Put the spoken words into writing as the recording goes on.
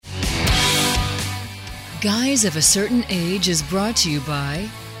Guys of a Certain Age is brought to you by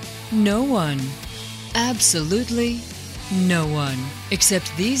no one. Absolutely no one.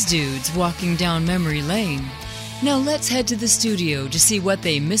 Except these dudes walking down memory lane. Now let's head to the studio to see what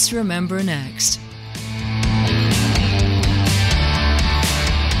they misremember next.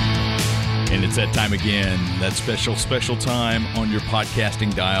 And it's that time again, that special time on your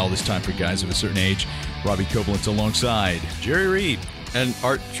podcasting dial. This time for Guys of a Certain Age. Robbie Koblenz alongside Jerry Reed and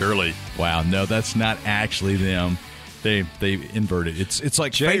Art Shirley. Wow, no, that's not actually them. They inverted. It's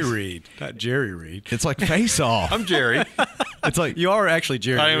like Jay Reed, not Jerry Reed. It's like Face Off. I'm Jerry. It's like You are actually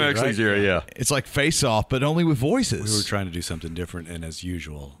Jerry I am Reed, actually right? Jerry, yeah. It's like Face Off, but only with voices. We were trying to do something different, and as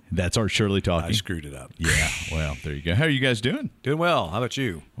usual, That's Art Shirley talking. I screwed it up. Yeah, well, there you go. How are you guys doing? Doing well. How about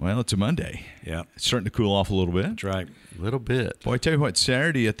you? Well, it's a Monday. Yeah, It's starting to cool off a little bit. that's right. A little bit. Boy, I tell you what,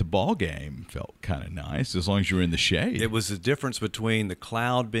 Saturday at the ball game felt kind of nice as long as you were in the shade. It was the difference between the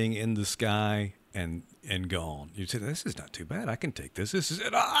cloud being in the sky and gone. You say, this is not too bad. I can take this. This is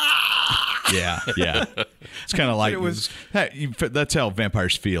it. Yeah. It's kind of like that's how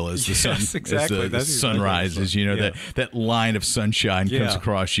vampires feel as the sun, Yes, exactly. as the That's sun exactly rises. You know yeah. that line of sunshine comes Yeah.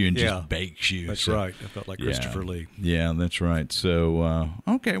 across you and Yeah. just bakes you. That's So, right. I felt like Christopher Lee. Yeah, that's right. So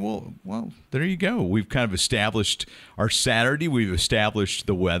okay, well, there you go. We've kind of established our Saturday. We've established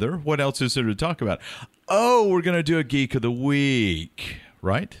the weather. What else is there to talk about? Oh, we're gonna do a Geek of the Week,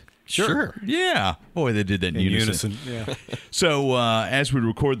 right? Sure. Yeah. Boy, they did that in unison. Yeah. So, as we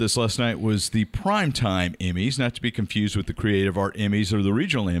record this, last night was the Primetime Emmys, not to be confused with the Creative Art Emmys or the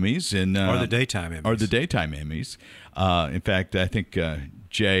Regional Emmys. And, Or the Daytime Emmys. Or the Daytime Emmys. In fact, I think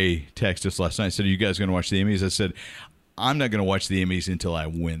Jay texted us last night and said, are you guys going to watch the Emmys? I said, I'm not going to watch the Emmys until I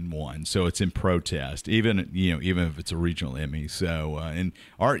win one. So it's in protest, even if it's a regional Emmy. So, and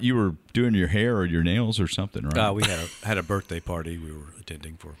Art, you were doing your hair or your nails or something, right? We had a birthday party we were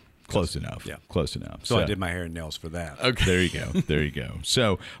attending for. Close enough. Yeah. Close enough. So I did my hair and nails for that. Okay. There you go.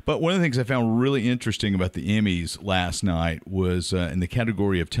 So, but one of the things I found really interesting about the Emmys last night was in the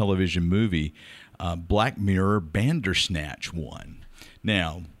category of television movie, Black Mirror Bandersnatch won.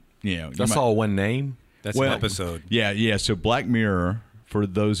 Now, That's all one name? That's an episode. Yeah. So Black Mirror, for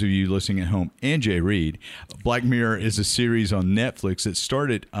those of you listening at home, and Jay Reed, Black Mirror is a series on Netflix that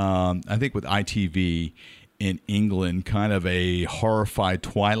started, I think, with ITV in England, kind of a horrified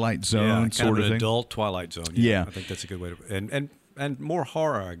Twilight Zone sort of an thing. Adult Twilight Zone. Yeah. I think that's a good way to and more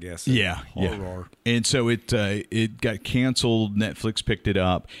horror, I guess. Yeah. Horror. And so it got canceled. Netflix picked it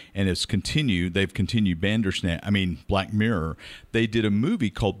up, and it's continued. They've continued Black Mirror. They did a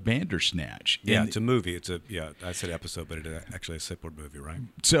movie called Bandersnatch. Yeah, And it's a movie. I said episode, but it's actually a separate movie, right?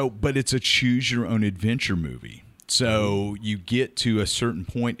 so, but it's a choose your own adventure movie. So you get to a certain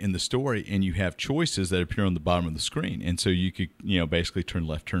point in the story, and you have choices that appear on the bottom of the screen, and so you could basically turn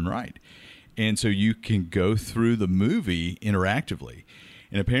left, turn right. And so you can go through the movie interactively.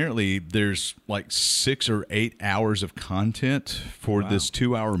 And apparently there's like 6 or 8 hours of content for this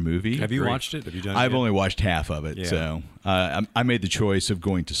 2-hour movie. Have you watched it? Have you done it I've yet? only watched half of it. Yeah. So I made the choice of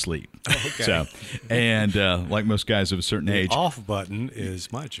going to sleep. Okay. So, and like most guys of a certain age. Off button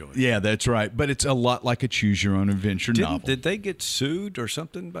is my choice. Yeah, that's right. But it's a lot like a choose your own adventure novel. Did they get sued or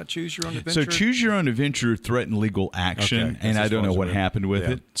something by Choose Your Own Adventure? So Choose Your Own Adventure threatened legal action, Okay, and that's I as don't far know as what I happened with yeah.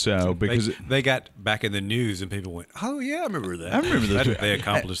 it. So because they got back in the news and people went, "Oh yeah, I remember that." I remember those. They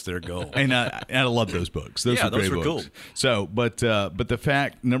accomplished their goal. And I love those books. Those Yeah, were those great were books. cool. So, but the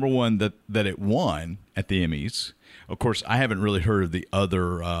fact, number one, that it won at the Emmys. Of course, I haven't really heard of the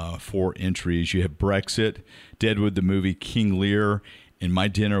other 4 entries. You have Brexit, Deadwood the movie, King Lear, and My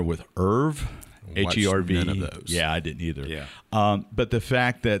Dinner with Irv. Watched HERV. none of those. Yeah, I didn't either. Yeah. But the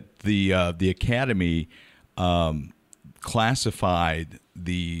fact that the Academy classified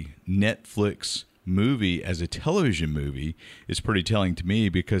the Netflix movie as a television movie is pretty telling to me,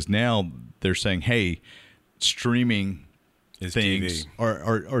 because now they're saying, hey, streaming Is things TV.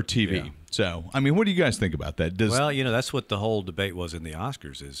 or TV. Yeah. So, I mean, what do you guys think about that? Well, that's what the whole debate was in the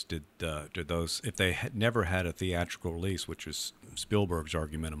Oscars: is did those, if they had never had a theatrical release, which was Spielberg's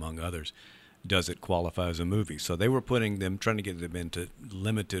argument among others, does it qualify as a movie? So they were trying to get them into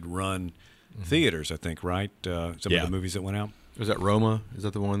limited run theaters. I think, right? Some of the movies that went out. Was that Roma? Is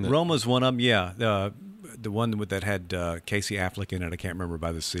that the one that... Roma's one of them. Yeah, the one that had Casey Affleck in it. I can't remember,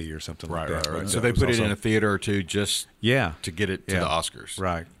 By the Sea or something like that. Right. But So that they was put it also- in a theater or two just Yeah, to get it to Yeah. the Oscars.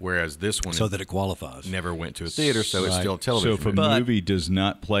 Right. Whereas this one so that it qualifies. never went to a theater, so it's Right. still a So television. if a But- movie does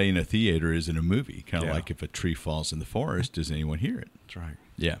not play in a theater, is it a movie? Kind of Yeah. like if a tree falls in the forest, does anyone hear it? That's right.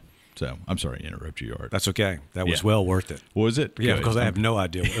 Yeah. So I'm sorry to interrupt you, Art. That's okay. That was Yeah. well worth it. Was it? Yeah, Good. because I have no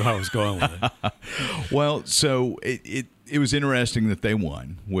idea where I was going with it. Well, so it was interesting that they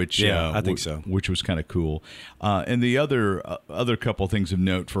won, which Yeah, I think so. which was kind of cool. And the other couple things of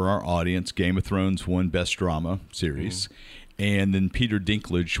note for our audience: Game of Thrones won Best Drama Series, and then Peter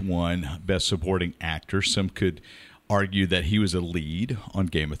Dinklage won Best Supporting Actor. Some could argue that he was a lead on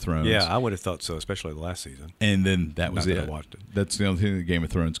Game of Thrones. Yeah, I would have thought so, especially the last season. And then that was Not it. that I watched it. That's the only thing that Game of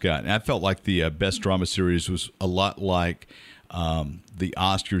Thrones got. And I felt like the Best Drama Series was a lot like the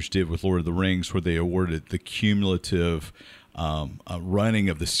Oscars did with Lord of the Rings, where they awarded the cumulative running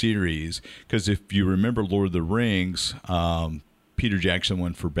of the series. Because if you remember Lord of the Rings, Peter Jackson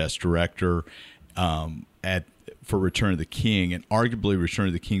won for Best Director for Return of the King, and arguably Return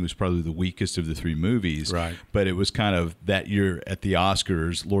of the King was probably the weakest of the three movies. Right. But it was kind of that year at the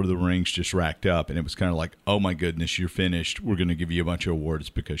Oscars, Lord of the Rings just racked up, and it was kind of like, oh my goodness, you're finished. We're going to give you a bunch of awards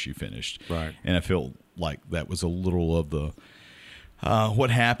because you finished. Right. And I felt like that was a little of the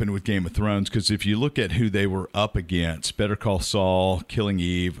what happened with Game of Thrones, because if you look at who they were up against, Better Call Saul, Killing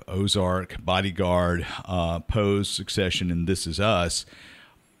Eve, Ozark, Bodyguard, Pose, Succession, and This Is Us,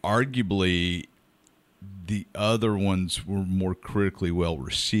 arguably the other ones were more critically well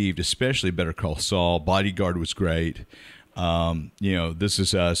received, especially Better Call Saul. Bodyguard was great. This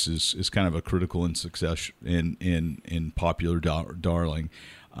Is Us is kind of a critical in success in popular darling.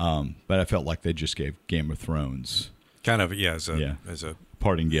 But I felt like they just gave Game of Thrones Kind of, as a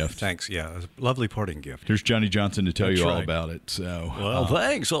parting gift. thanks. Yeah, as a lovely parting gift. Here's Johnny Johnson to tell That's you all right. about it. So, Well,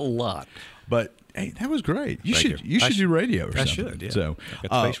 thanks a lot. but hey, that was great. You Thank should you. I should do radio or I something. should, yeah. So, I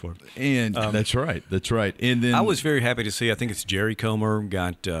got the face for it. And that's right. And then I was very happy to see. I think it's Jerry Comer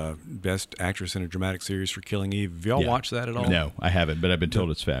got Best Actress in a Dramatic Series for Killing Eve. Have y'all Yeah. watched that at all? No, I haven't, but I've been told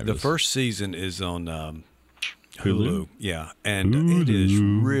it's The fabulous. first season is on Hulu? Hulu. Yeah, and it is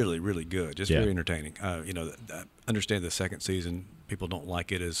really, really good. Just Yeah. very entertaining. I understand the second season people don't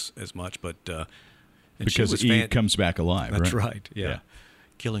like it as much, but and she because was Eve comes back alive. That's right. right. Yeah.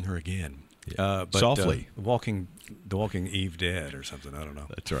 Killing her again. But, Softly. The Walking Eve Dead or something. I don't know.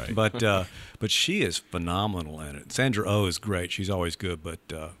 That's right. But she is phenomenal in it. Sandra Oh is great. She's always good.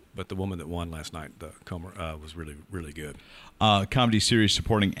 But the woman that won last night, the Comer, was really, really good. Comedy series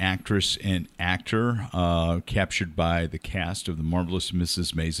supporting actress and actor, captured by the cast of The Marvelous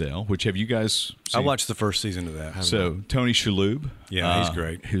Mrs. Maisel, which have you guys I seen? watched the first season of that. So Tony Shalhoub, Yeah, he's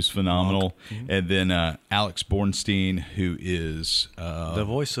great. who's phenomenal, and then Alex Bornstein, who is The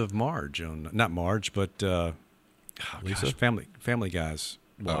voice of Marge on not Marge, but Lisa? Family Guy's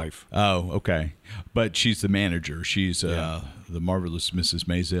wife. okay, but she's the manager. She's Yeah. the Marvelous Mrs.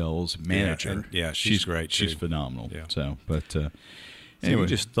 Maisel's manager. and, she's great, She's too. phenomenal. Yeah. So, but So anyway, we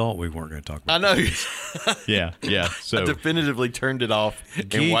just thought we weren't going to talk I about know. yeah. I So definitively turned it off and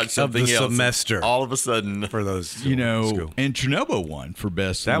Geek watched something of the else. semester. All of a sudden, for those you know, school. and Chernobyl won for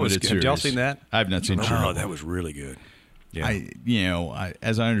best. That was limited good. Have y'all series. seen that? I've not seen Chernobyl. Oh, that was really good. Yeah.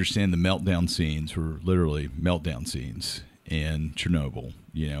 As I understand, the meltdown scenes were literally meltdown scenes in Chernobyl.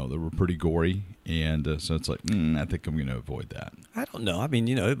 They were pretty gory, and so it's like, I think I'm going to avoid that. I don't know. I mean,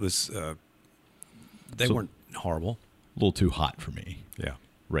 it was they So- weren't horrible. A little too hot for me, Yeah.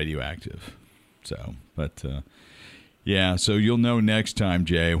 radioactive. So, but yeah. So you'll know next time,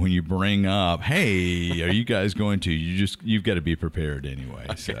 Jay, when you bring up, hey, are you guys going to? You've got to be prepared anyway.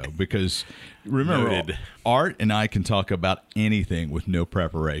 So because remember, Noted. Art and I can talk about anything with no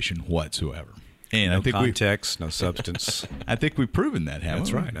preparation whatsoever. And No I think context, no substance. I think we've proven that, haven't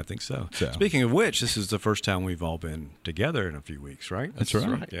That's we? right. I think so. So- Speaking of which, this is the first time we've all been together in a few weeks, right? That's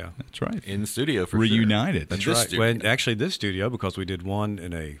right. Yeah. That's right. in the studio for Reunited. That's This right. studio. Well, actually, this studio, because we did one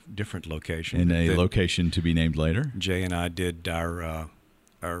in a different location. In a That location to be named later. Jay and I did our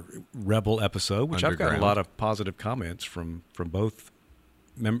Rebel episode, which I've got a Underground. lot of positive comments from both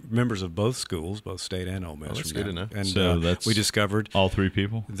members of both schools, both State and Ole Miss. Oh, that's from good to that. know. And So that's we discovered All three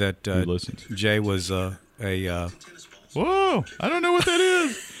people that who listened. Jay was Whoa! I don't know what that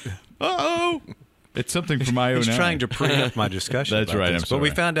is. Uh-oh. It's something from IO9. he's trying to preempt my discussion. That's about right, this. I'm But we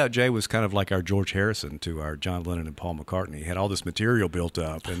sorry. found out Jay was kind of like our George Harrison to our John Lennon and Paul McCartney. He had all this material built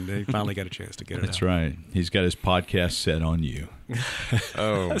up, and he finally got a chance to get it That's out. right. He's got his podcast set on you.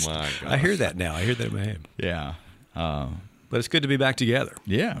 Oh my god! I hear that now. I hear that in my head. Yeah. But it's good to be back together.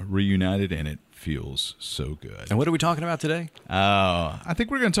 Yeah. Reunited, and it feels so good. And what are we talking about today? I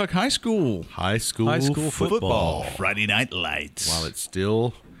think we're going to talk high school. High school football. Friday Night Lights. While it's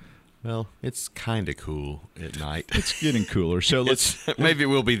still, well, it's kind of cool at night. It's getting cooler. So let's Maybe it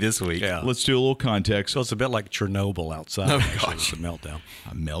will be this week. Yeah. let's do a little context. So it's a bit like Chernobyl outside. Oh, actually, gosh. with the meltdown.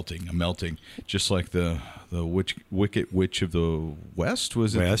 I'm melting. Just like the Wicked Witch of the West,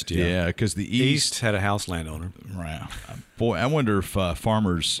 was it? West, yeah. Yeah, because the East had a house landowner. Right. Boy, I wonder if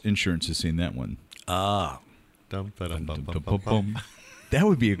Farmers Insurance has seen that one. Ah, Dum, ba-dum, bum, bum, bum, bum. That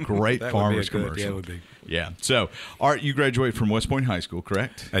would be a great That would be farmer's a good- commercial. yeah, it would be. Yeah. So, Art, you graduated from West Point High School,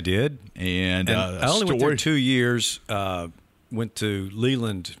 correct? I did. And, I only went there 2 years. Went to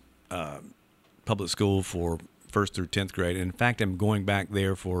Leland Public School for 1st through 10th grade. In fact, I'm going back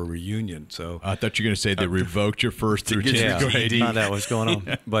there for a reunion. So I thought you were going to say they revoked your 1st through 10th grade. find out what's going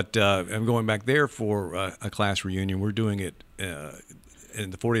on. But I'm going back there for a class reunion. We're doing it in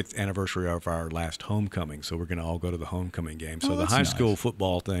the 40th anniversary of our last homecoming. So we're going to all go to the homecoming game. So the that's high nice. school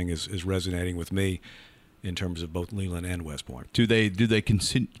football thing is resonating with me in terms of both Leland and West Point. Do they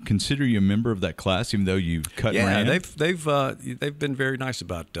consider you a member of that class, even though you cut and Yeah, ran? they've been very nice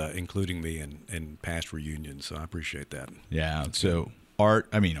about including me in past reunions. So I appreciate that. Yeah. So Art.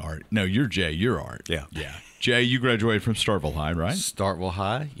 No, you're Jay. You're Art. Yeah. Yeah. Jay, you graduated from Starkville High, right? Starkville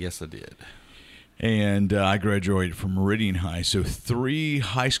High? Yes, I did. And I graduated from Meridian High. So 3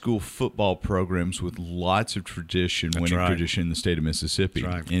 high school football programs with lots of tradition, winning right. tradition in the state of Mississippi.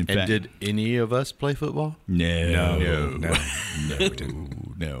 That's right. In And fact, did any of us play football? no, we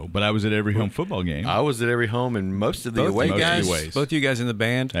didn't. no. But I was at every home football game. I was at every home and most of the Both away you guys. ways. Both you guys in the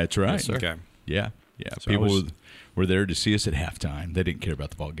band? That's right. Yes, sir. Okay. Yeah, yeah. So I People was- were there to see us at halftime. They didn't care about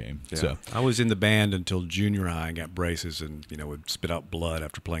the ball game. Yeah. So I was in the band until junior high and got braces and would spit out blood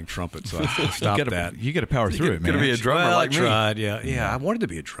after playing trumpet. So I stopped that. you got to power through it, man. Gonna be a drummer Well, like I me. tried. Yeah. I wanted to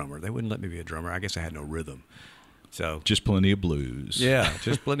be a drummer. They wouldn't let me be a drummer. I guess I had no rhythm. So Just plenty of blues. yeah,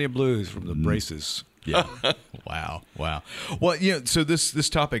 just plenty of blues from the braces. Yeah. Wow. Well, so this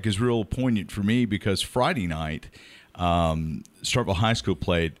topic is real poignant for me because Friday night, Starkville High School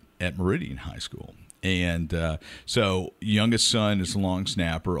played at Meridian High School. And so youngest son is a long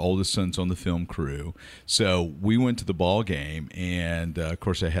snapper, oldest son's on the film crew. So we went to the ball game, and of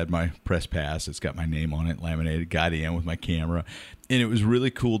course I had my press pass. It's got my name on it, laminated, got in with my camera. And it was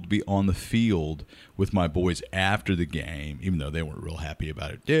really cool to be on the field with my boys after the game, even though they weren't real happy about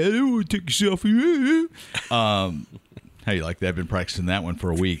it. Dad, I want to take a selfie. How you like that? I've been practicing that one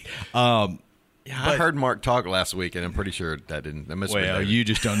for a week. I heard Mark talk last week, and I'm pretty sure that must have Well, been you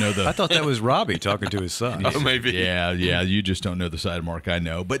just don't know the. I thought that was Robbie talking to his son. Oh, maybe. Yeah, you just don't know the side of Mark I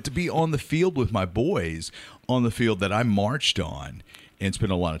know. But to be on the field with my boys, on the field that I marched on and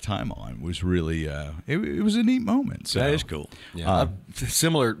spent a lot of time on, was really it was a neat moment. So That is cool. Yeah,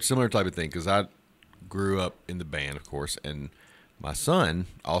 similar type of thing because I grew up in the band, of course, and my son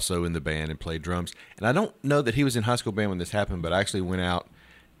also in the band and played drums. And I don't know that he was in high school band when this happened, but I actually went out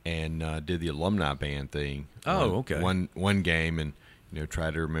and did the alumni band thing. Oh, okay. One game and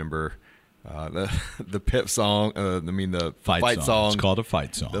tried to remember the pep song. The fight song. It's called a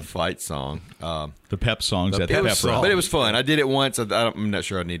fight song. The fight song. The pep songs at the It pep was, rally. but it was fun. I did it once. I'm not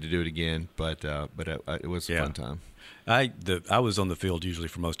sure I need to do it again, but it was a fun time. I was on the field usually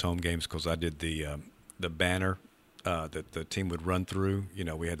for most home games because I did the banner that the team would run through.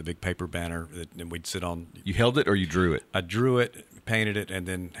 We had the big paper banner and we'd sit on. You held it or you drew it? I drew it, painted it, and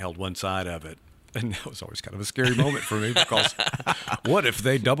then held one side of it. And that was always kind of a scary moment for me because what if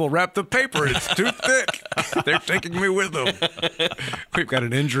they double wrap the paper and it's too thick? They're taking me with them. We've got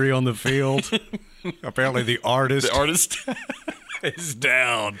an injury on the field. Apparently the artist is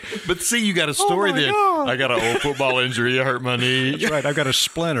down. But see, you got a story then. God. I got an old football injury. I hurt my knee. That's right. I've got a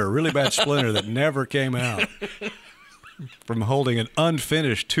splinter, a really bad splinter that never came out from holding an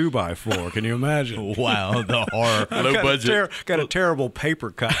unfinished 2x4. Can you imagine? Wow, the horror. Low budget. Got a terrible paper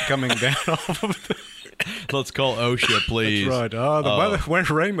cut coming down off of the. Let's call OSHA, please. Right. Oh, the weather,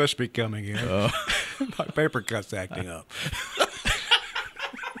 winter rain must be coming in. My paper cut's acting up.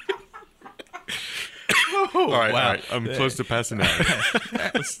 All right, Wow. all right. I'm close to passing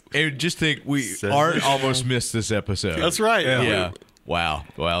out. And just think, Art almost missed this episode. That's right. Yeah. Wow.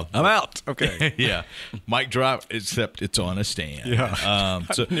 Well, I'm out. Okay. yeah. Mic drop, except it's on a stand. Yeah.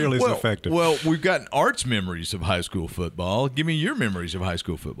 Nearly as effective. Well, we've got Art's memories of high school football. Give me your memories of high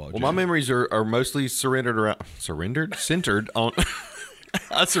school football. Well, my memories are mostly centered on.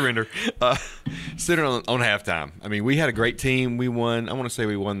 I surrender. Centered on halftime. I mean, we had a great team. We won. I want to say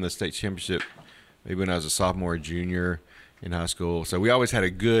we won the state championship maybe when I was a sophomore or junior in high school. So we always had a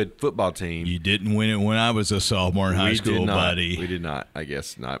good football team. You didn't win it when I was a sophomore in high school, did not. buddy. We did not. I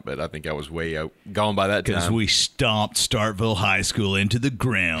guess not. But I think I was way out, gone by that Because time. we stomped Starkville High School into the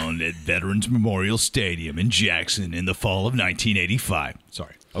ground at Veterans Memorial Stadium in Jackson in the fall of 1985.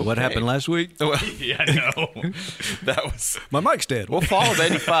 Sorry. What happened last week? Yeah, I know. That was My mic's dead. well, fall of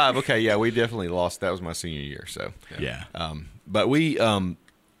 '85. Okay, yeah, we definitely lost. That was my senior year. So Yeah. But we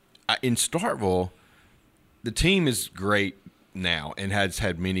in Starkville, the team is great now and has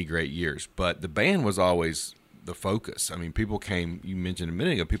had many great years. But the band was always the focus. I mean, people came. You mentioned a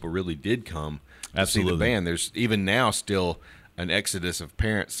minute ago. People really did come to see the Absolutely. band. There's even now still an exodus of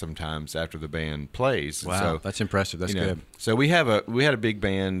parents sometimes after the band plays. And Wow, so, that's impressive. That's good. So we had a big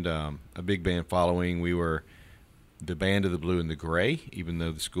band following. We were the band of the blue and the gray, even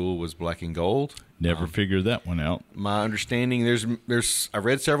though the school was black and gold. Never figured that one out. My understanding, I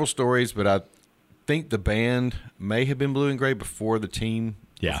read several stories, but I think the band may have been blue and gray before the team,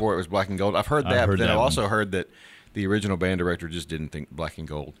 Yeah. before it was black and gold. I've heard I've that, heard but then that I've one. also heard that the original band director just didn't think black and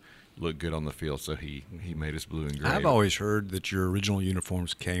gold looked good on the field, so he made us blue and gray. I've always heard that your original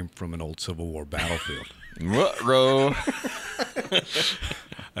uniforms came from an old Civil War battlefield. Ruh-roh.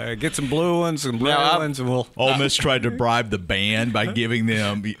 Get some blue ones, some blue ones, and we'll. Ole Miss tried to bribe the band by giving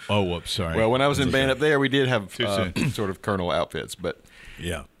them. Oh, whoops, sorry. Well, when I was in band up there, we did have Too soon. sort of colonel outfits, but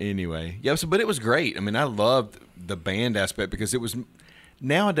Yeah. anyway, yeah. So, but it was great. I mean, I loved the band aspect because it was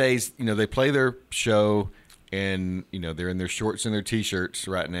nowadays. They play their show, and they're in their shorts and their t-shirts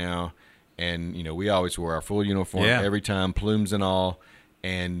right now, and we always wore our full uniform every time, plumes and all.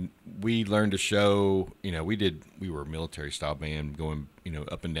 And we learned to show. We were a military style band going,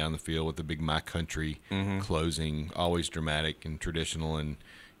 up and down the field with the big "My Country" closing, always dramatic and traditional, and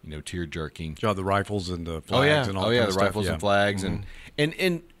tear jerking. You know, the rifles and the flags and all that kind of the stuff. rifles and flags, and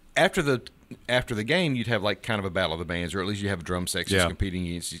after the game, you'd have like kind of a battle of the bands, or at least you have drum sections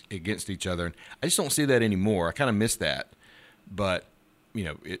competing against each other. And I just don't see that anymore. I kind of miss that. But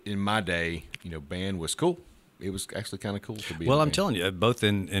in my day, band was cool. It was actually kind of cool to be. Well, in a I'm band. telling you, both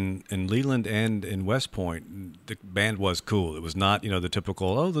in Leland and in West Point, the band was cool. It was not, the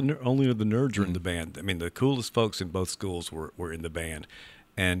typical, only the nerds are in the band. I mean, the coolest folks in both schools were in the band.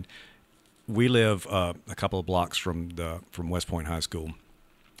 And we live a couple of blocks from West Point High School.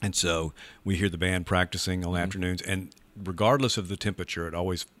 And so we hear the band practicing on afternoons, and regardless of the temperature, it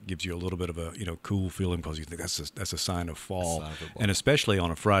always gives you a little bit of a cool feeling because you think that's a sign of fall, and especially on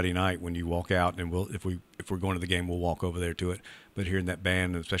a Friday night when you walk out, and if we're going to the game, we'll walk over there to it. But hearing that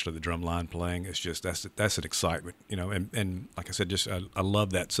band, and especially the drum line playing, it's just that's an excitement, and like I said, just I love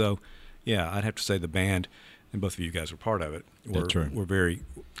that. So yeah, I'd have to say the band, and both of you guys were part of it. That's right. We're very,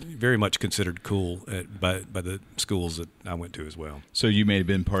 very much considered cool by the schools that I went to as well. So you may have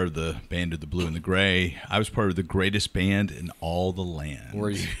been part of the band of the blue and the gray. I was part of the greatest band in all the land. Were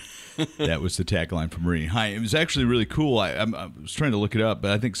you? That was the tagline for Meridian High. It was actually really cool. I was trying to look it up,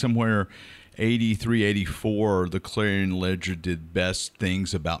 but I think somewhere 83, 84, the Clarion Ledger did best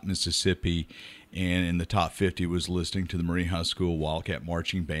things about Mississippi, and in the top 50 was listening to the Meridian High School Wildcat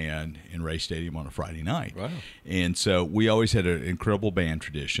Marching Band in Ray Stadium on a Friday night. Wow. And so we always had an incredible band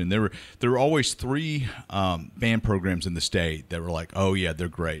tradition. There were always three band programs in the state that were like, oh yeah, they're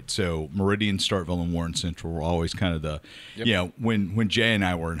great. So Meridian, Starkville, and Warren Central were always kind of the, when Jay and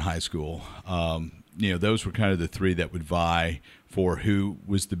I were in high school, those were kind of the three that would vie for who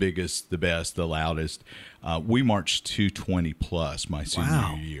was the biggest, the best, the loudest. We marched 220 plus my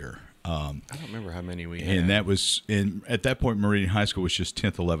senior year. I don't remember how many we had. And that was at that point, Meridian High School was just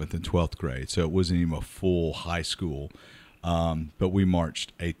 10th, 11th, and 12th grade, so it wasn't even a full high school. But we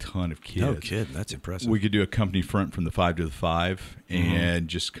marched a ton of kids. No kidding, that's impressive. We could do a company front from the 5 to the 5 and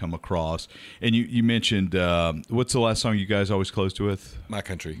just come across. And you mentioned what's the last song you guys always closed with? My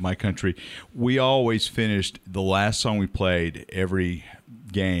Country. My Country. We always finished the last song we played every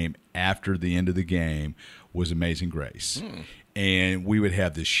game after the end of the game was Amazing Grace. And we would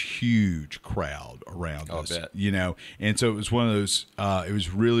have this huge crowd around us, bet. And so it was one of those. It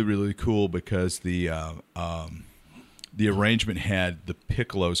was really, really cool because the arrangement had the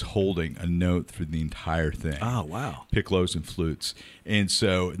piccolos holding a note through the entire thing. Oh, wow! Piccolos and flutes, and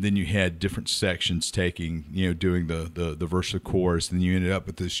so then you had different sections taking, doing the verse of the chorus, and then you ended up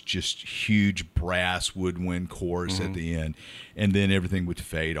with this just huge brass woodwind chorus at the end, and then everything would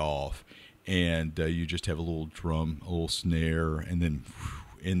fade off. And you just have a little drum, a little snare, and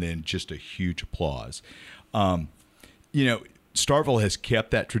then just a huge applause. Starkville has kept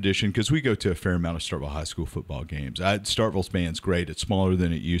that tradition because we go to a fair amount of Starkville High School football games. Starkville's band's great. It's smaller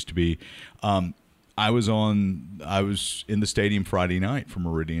than it used to be. I was in the stadium Friday night for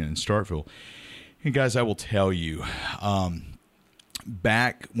Meridian in Starkville. And guys, I will tell you,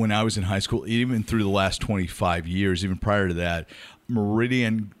 back when I was in high school, even through the last 25 years, even prior to that,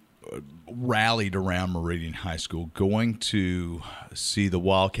 Meridian rallied around Meridian High School. Going to see the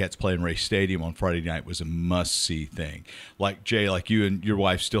Wildcats play in Ray Stadium on Friday night was a must-see thing. Like Jay, like you and your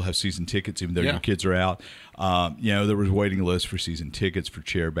wife still have season tickets, even though your kids are out. There was waiting lists for season tickets for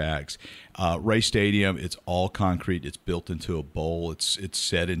chairbacks. Ray Stadium, it's all concrete. It's built into a bowl. It's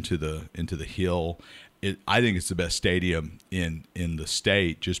set into the hill. I think it's the best stadium in the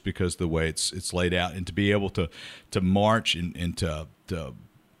state just because of the way it's laid out, and to be able to march and to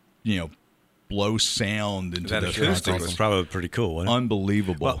blow sound into That the acoustic was probably pretty cool, wasn't it?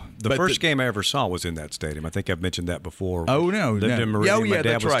 Unbelievable. Well, the first game I ever saw was in that stadium. I think I've mentioned that before. Oh, no. Lived in Meridian. Oh, yeah, my dad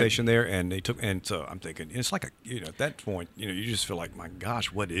that's was right. stationed there, and so I'm thinking, it's like at that point, you just feel like, my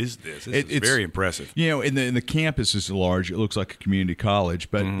gosh, what is this? It's very impressive. In the campus is large. It looks like a community college,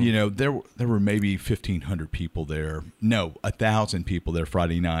 but there were maybe 1,500 people there. No, 1,000 people there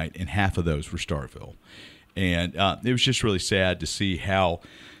Friday night, and half of those were Starkville. And it was just really sad to see how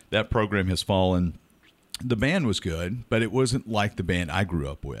that program has fallen. The band was good, but it wasn't like the band I grew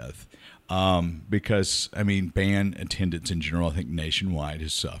up with. Because, band attendance in general, I think nationwide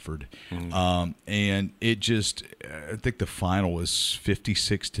has suffered. And it just, I think the final was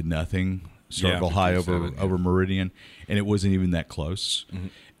 56-0, Starkville High over Meridian, and it wasn't even that close.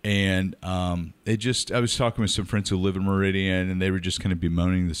 And I was talking with some friends who live in Meridian, and they were just kind of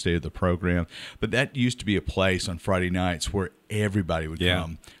bemoaning the state of the program. But that used to be a place on Friday nights where everybody would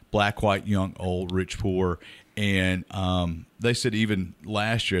come. Black, white, young, old, rich, poor. And they said even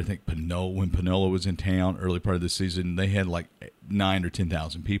last year, I think when Panola was in town, early part of the season, they had like 9,000 or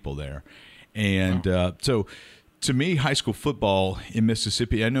 10,000 people there. And so to me, high school football in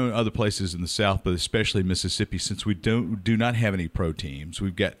Mississippi, I know in other places in the South, but especially Mississippi, since we do not have any pro teams,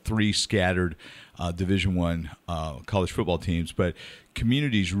 we've got 3 scattered Division I college football teams, but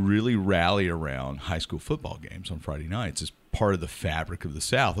communities really rally around high school football games on Friday nights as part of the fabric of the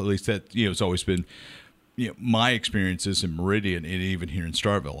South. At least that it's always been my experiences in Meridian and even here in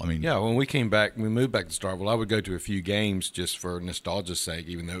Starkville. When we moved back to Starkville, I would go to a few games just for nostalgia's sake,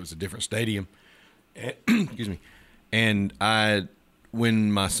 even though it was a different stadium. Excuse me. And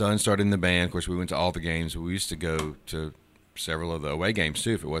when my son started in the band, of course, we went to all the games. We used to go to several of the away games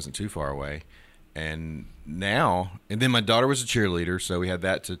too, if it wasn't too far away. And then my daughter was a cheerleader, so we had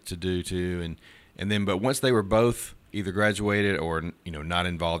that to do too. But once they were both either graduated or not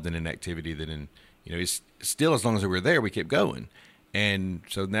involved in an activity, it's still, as long as we were there, we kept going. And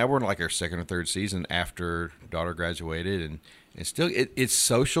so now we're in like our second or third season after daughter graduated, and still it's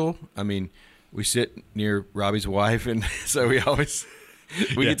social. We sit near Robbie's wife, and so we always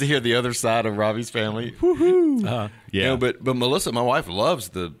get to hear the other side of Robbie's family. Woohoo! But Melissa, my wife, loves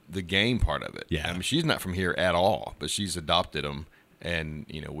the game part of it. Yeah. She's not from here at all, but she's adopted them, and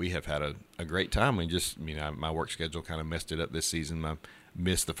we have had a great time. We just my work schedule kind of messed it up this season. I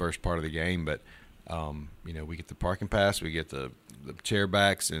missed the first part of the game, but we get the parking pass, we get the chair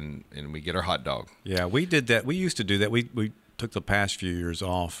backs, and we get our hot dog. Yeah, we did that. We used to do that. We took the past few years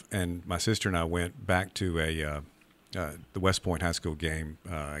off, and my sister and I went back to the West Point High School game,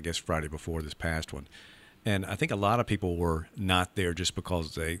 I guess Friday before this past one. And I think a lot of people were not there just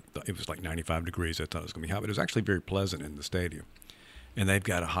because it was like 95 degrees. I thought it was going to be hot, but it was actually very pleasant in the stadium. And they've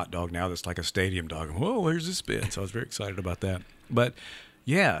got a hot dog now that's like a stadium dog. Whoa, where's this been? So I was very excited about that. But,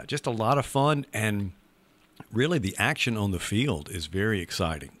 yeah, just a lot of fun. And really the action on the field is very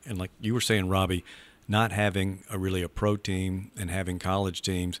exciting. And like you were saying, Robbie, not having a pro team and having college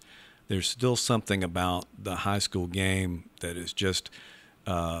teams, there's still something about the high school game that is just,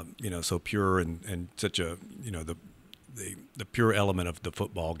 so pure and such a, the pure element of the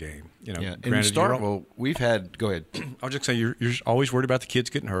football game. In Starkville, we've had. Go ahead. I'll just say you're always worried about the kids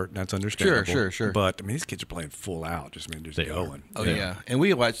getting hurt, and that's understandable. Sure. But these kids are playing full out. Just going. Oh yeah. And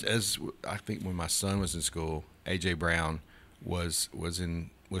we watched, as I think when my son was in school, AJ Brown was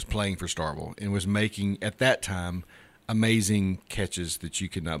playing for Starkville and was making, at that time, amazing catches that you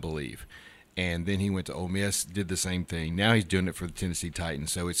could not believe. And then he went to Ole Miss, did the same thing. Now he's doing it for the Tennessee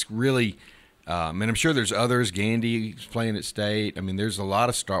Titans. So it's really, and I'm sure there's others. Gandy's playing at State. There's a lot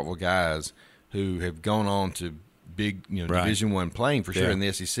of Starkville guys who have gone on to big, Division I playing for sure in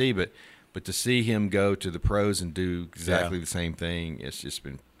the SEC. But to see him go to the pros and do exactly the same thing, it's just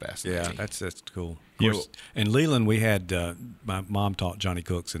been fascinating. Yeah, that's cool. Of course, in Leland, we had my mom taught Johnny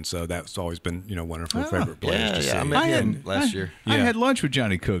Cooks, and so that's always been one of her favorite players to see. I met him last year. I had lunch with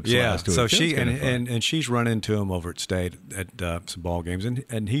Johnny Cooks last week. So she and she's run into him over at State at some ball games,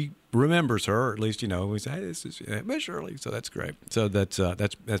 and he remembers her, or at least we say, hey, this is Miss Shirley. So that's great. So that's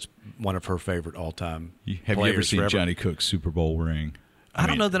one of her favorite all time. Have you ever seen Johnny Cook's Super Bowl ring? I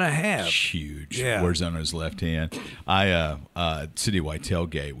don't know that I have. Huge. Yeah. Wears on his left hand. Citywide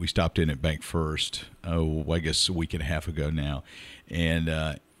tailgate. We stopped in at Bank First, I guess a week and a half ago now.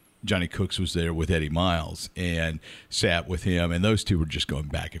 And Johnny Cooks was there with Eddie Miles and sat with him. And those two were just going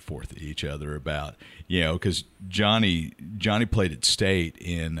back and forth at each other about, because Johnny played at State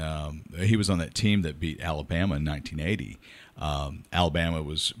he was on that team that beat Alabama in 1980. Alabama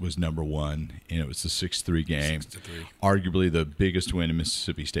was number one, and it was the 6-3 game, 6-3. Arguably the biggest win in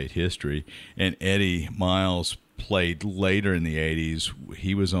Mississippi State history. And Eddie Miles played later in the 80s.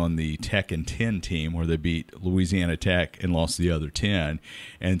 He was on the Tech and 10 team where they beat Louisiana Tech and lost the other 10.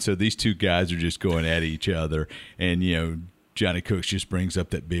 And so these two guys are just going at each other. And, Johnny Cooks just brings up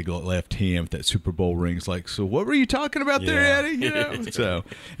that big left hand with that Super Bowl ring. It's like, so what were you talking about there, Eddie? So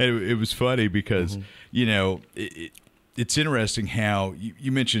it was funny because, it's interesting how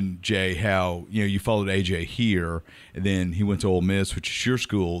you mentioned, Jay, how you followed AJ here, and then he went to Ole Miss, which is your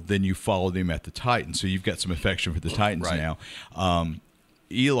school. Then you followed him at the Titans, so you've got some affection for the Titans now.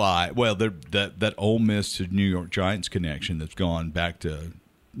 Eli, well, that Ole Miss to New York Giants connection that's gone back to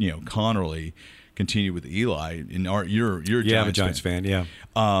Connerly, continued with Eli. And you're a Giants I'm a Giants fan. Yeah.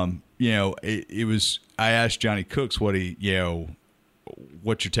 It was. I asked Johnny Cooks what's your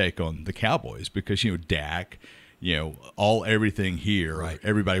take on the Cowboys, because Dak. Everything here. Right.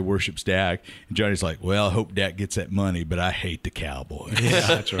 Everybody worships Dak. And Johnny's like, well, I hope Dak gets that money, but I hate the Cowboys. Yeah,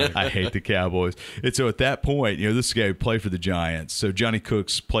 that's right. I hate the Cowboys. And so at that point, this guy played for the Giants. So Johnny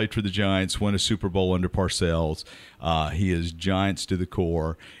Cooks played for the Giants, won a Super Bowl under Parcells. He is Giants to the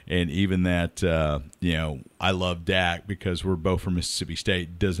core. And even that, I love Dak because we're both from Mississippi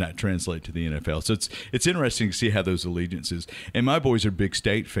State does not translate to the NFL. So it's interesting to see how those allegiances. And my boys are big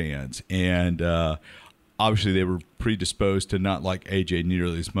State fans. And, obviously, they were predisposed to not like AJ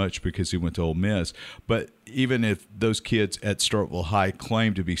nearly as much because he went to Ole Miss. But even if those kids at Starkville High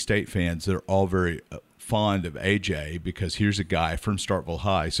claim to be State fans, they're all very fond of AJ because here's a guy from Starkville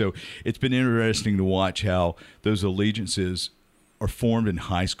High. So it's been interesting to watch how those allegiances are formed in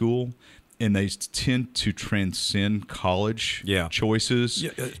high school, and they tend to transcend college choices.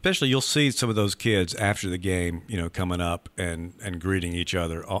 Yeah, especially you'll see some of those kids after the game, coming up and greeting each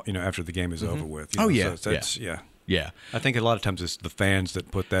other, after the game is over with. Yeah. I think a lot of times it's the fans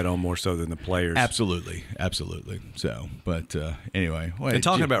that put that on more so than the players. Absolutely. So, but anyway. And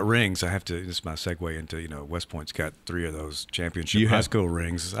talking about rings, this is my segue into, West Point's got 3 of those championship high school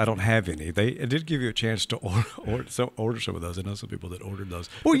rings. I don't have any. It did give you a chance to order some of those. I know some people that ordered those.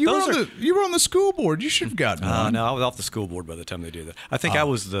 Well, you were on the school board. You should have gotten one. No, I was off the school board by the time they did that. I think I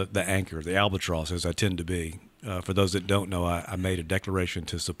was the anchor, the albatross, as I tend to be. For those that don't know, I made a declaration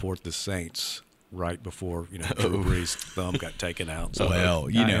to support the Saints right before Drew Brees' thumb got taken out. So I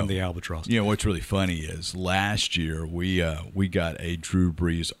am the albatross. What's really funny is last year we got a Drew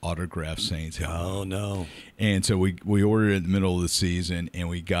Brees autographed Saints helmet. Oh no! And so we ordered it in the middle of the season, and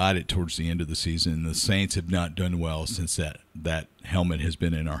we got it towards the end of the season. And the Saints have not done well since that helmet has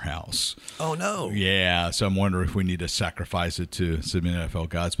been in our house. Oh no! Yeah, so I'm wondering if we need to sacrifice it to some NFL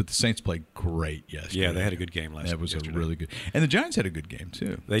gods. But the Saints played great yesterday. Yeah, they had a good game last. That was yesterday. a really good, and the Giants had a good game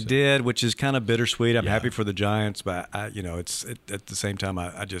too. They did, which is kind of bittersweet. I'm happy for the Giants, but it's at the same time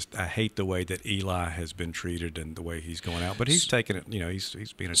I hate the way that Eli has been treated and the way he's going out. But he's taken it.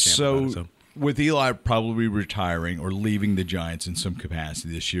 He's being a champion. So with Eli probably retiring or leaving the Giants in some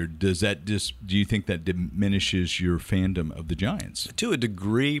capacity this year, do you think that diminishes your fandom of the Giants? To a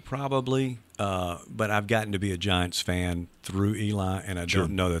degree, probably. But I've gotten to be a Giants fan through Eli, and I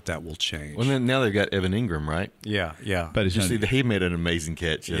don't know that will change. Well, then now they've got Evan Ingram, right? Yeah. But he made an amazing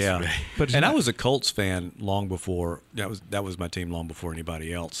catch yesterday. Yeah. And I was a Colts fan long before that was my team long before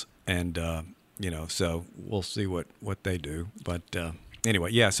anybody else, and so we'll see what they do, but.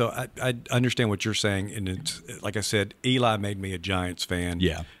 Anyway, yeah, so I understand what you're saying, and it's, like I said, Eli made me a Giants fan.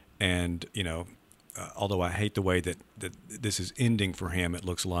 Yeah. And, although I hate the way that this is ending for him, it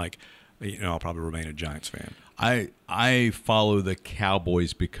looks like, I'll probably remain a Giants fan. I follow the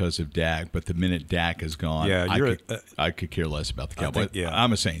Cowboys because of Dak, but the minute Dak is gone, I could care less about the Cowboys.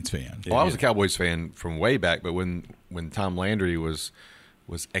 I'm a Saints fan. Well, I was a Cowboys fan from way back, but when Tom Landry was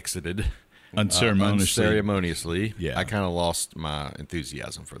exited – unceremoniously, I kind of lost my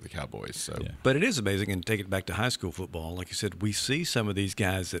enthusiasm for the Cowboys. So, But it is amazing, and take it back to high school football. Like you said, we see some of these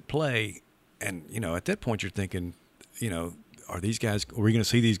guys that play, and at that point you're thinking, are we going to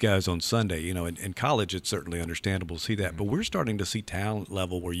see these guys on Sunday? In college it's certainly understandable to see that, but we're starting to see talent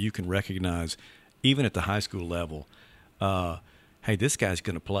level where you can recognize, even at the high school level, hey, this guy's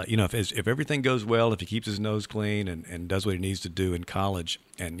going to play. If everything goes well, if he keeps his nose clean and does what he needs to do in college,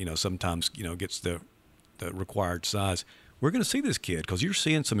 and sometimes gets the required size, we're going to see this kid because you're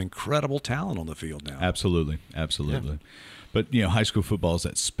seeing some incredible talent on the field now. Absolutely. Yeah. But high school football is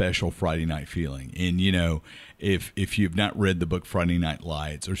that special Friday night feeling, and if you've not read the book Friday Night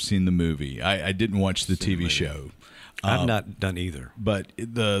Lights or seen the movie, I didn't watch the TV show. I've not done either. But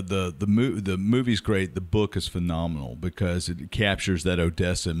the movie's great. The book is phenomenal because it captures that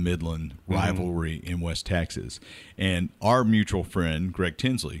Odessa-Midland rivalry in West Texas. And our mutual friend, Greg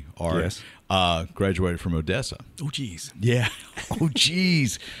Tinsley, graduated from Odessa. Oh, geez. Yeah. Oh,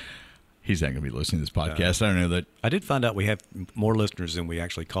 geez. He's not going to be listening to this podcast. I don't know that. I did find out we have more listeners than we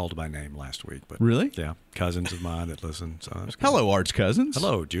actually called by name last week. But Really? Yeah, cousins of mine that listen. So that's good. Hello, Art's cousins.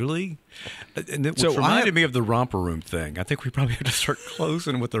 Hello, Julie. And it So reminded me of the romper room thing. I think we probably have to start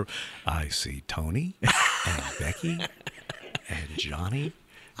closing with the. I see Tony and Becky and Johnny.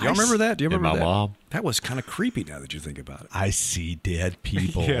 Do y'all remember that? Do you and remember my that? mom. That was kind of creepy. Now that you think about it. I see dead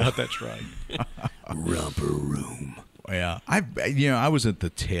people. that's right. Romper room. Yeah, I was at the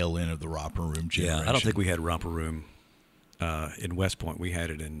tail end of the romper room generation. Yeah, I don't think we had romper room in West Point. We had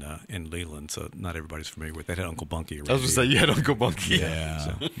it in Leland, so not everybody's familiar with that. Had Uncle Bunky around. I was going to say, you had Uncle Bunky.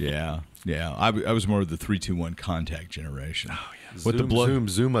 Yeah. I was more of the 3-2-1 contact generation. Oh yeah, With the blood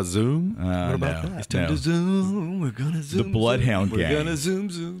zoom. What about that? It's time to zoom. We're gonna zoom. The Bloodhound zoom. Gang. We're gonna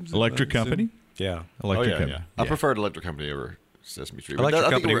zoom. Electric zoom. Company. Yeah. Electric yeah. Company. I Yeah. preferred Electric Company over Sesame Street. Electric I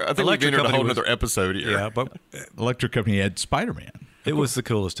think Company- we've Electric entered a Company whole was- other episode here. Yeah, but Electric Company had Spider-Man. it was the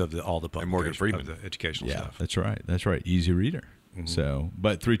coolest of all the And Morgan publications, Freeman. of the educational Yeah, stuff. that's right. Easy reader. So,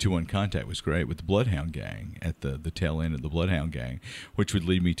 but 3-2-1 Contact was great with the Bloodhound Gang at the tail end of the Bloodhound Gang, which would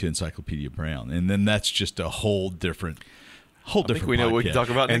lead me to Encyclopedia Brown, and then that's just a whole different. I think we know what we can podcast. talk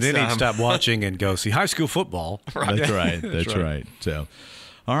about And next then time. he'd stop watching and go see high school football. That's right. That's right. So,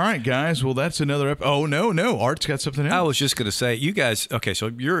 all right, guys. Well, that's another. Oh no, Art's got something else. I was just going to say, you guys. Okay, so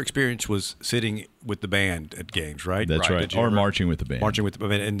your experience was sitting with the band at games, right? That's right. Did you Or ever- marching with the band. marching with the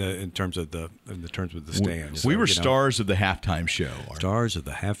band in terms of the stands. We So, were you know, stars of the halftime show. Art. stars of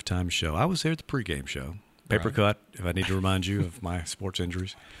the halftime show. I was there at the pregame show. Paper cut. If I need to remind you of my sports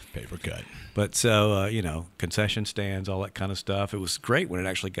injuries. Paper cut. But so concession stands, all that kind of stuff. It was great when it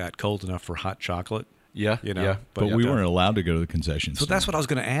actually got cold enough for hot chocolate. Yeah, You know, yeah. But we weren't allowed to go to the concession So stand. that's what I was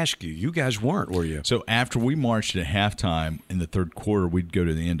going to ask you. You guys weren't, were you? So after we marched at halftime in the third quarter, we'd go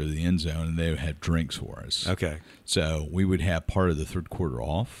to the end of the end zone, and they would have drinks for us. Okay. So we would have part of the third quarter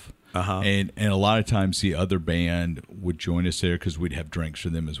off. Uh-huh. And a lot of times the other band would join us there because we'd have drinks for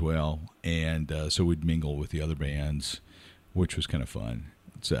them as well. And so we'd mingle with the other bands, which was kind of fun.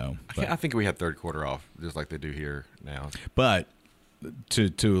 So, I think we had third quarter off, just like they do here now. but to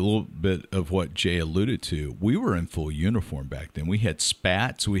a little bit of what Jay alluded to, we were in full uniform back then. We had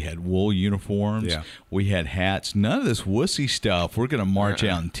spats, we had wool uniforms, Yeah. we had hats. None of this wussy stuff. We're going to march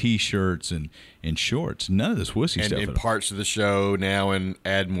out in T-shirts and shorts. None of this wussy And stuff. in parts of the show now and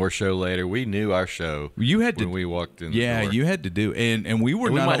add more show later, we knew our show You had to- when we walked in Yeah, the door. you had to do, and we were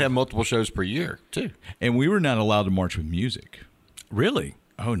And we not, might have multiple shows per year, too. and we were not allowed to march with music. Really?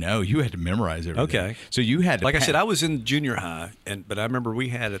 Oh no, you had to memorize everything. Okay. So you had to, Like I said, I was in junior high, but I remember we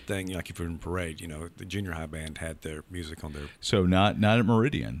had a thing, like if you're in parade, the junior high band had their music on their. So not at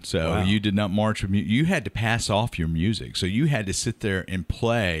Meridian. So Wow. you did not march with music. You had to pass off your music. So you had to sit there and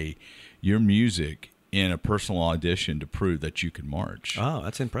play your music in a personal audition to prove that you could march. Oh,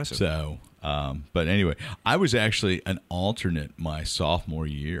 that's impressive. So, but anyway, I was actually an alternate my sophomore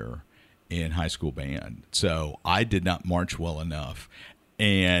year in high school band. So I did not march well enough.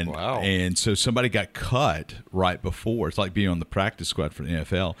 And Wow. and so somebody got cut right before. It's like being on the practice squad for the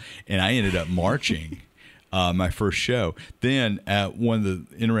NFL. And I ended up marching my first show. Then one of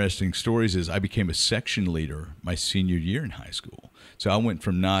the interesting stories is I became a section leader my senior year in high school. So I went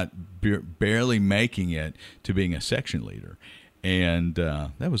from not barely making it to being a section leader. And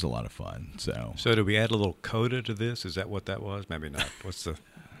that was a lot of fun. So did we add a little coda to this? Is that what that was? Maybe not. What's the?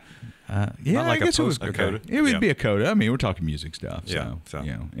 yeah, Not like I a guess it was post- coda. okay. It would Yeah. be a coda. I mean, we're talking music stuff. So, Yeah, so,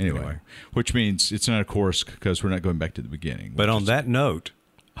 anyway, which means it's not a chorus because we're not going back to the beginning. But on that note,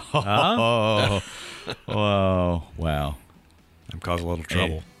 oh, wow. I'm causing a little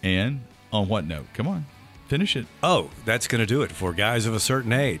trouble. And on what note? Come on, finish it. Oh, that's going to do it for guys of a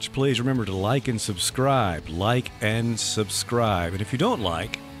certain age. Please remember to like and subscribe. Like and subscribe. And if you don't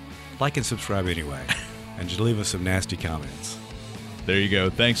like and subscribe anyway. And just leave us some nasty comments. There you go.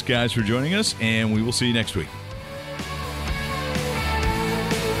 Thanks, guys, for joining us, and we will see you next week.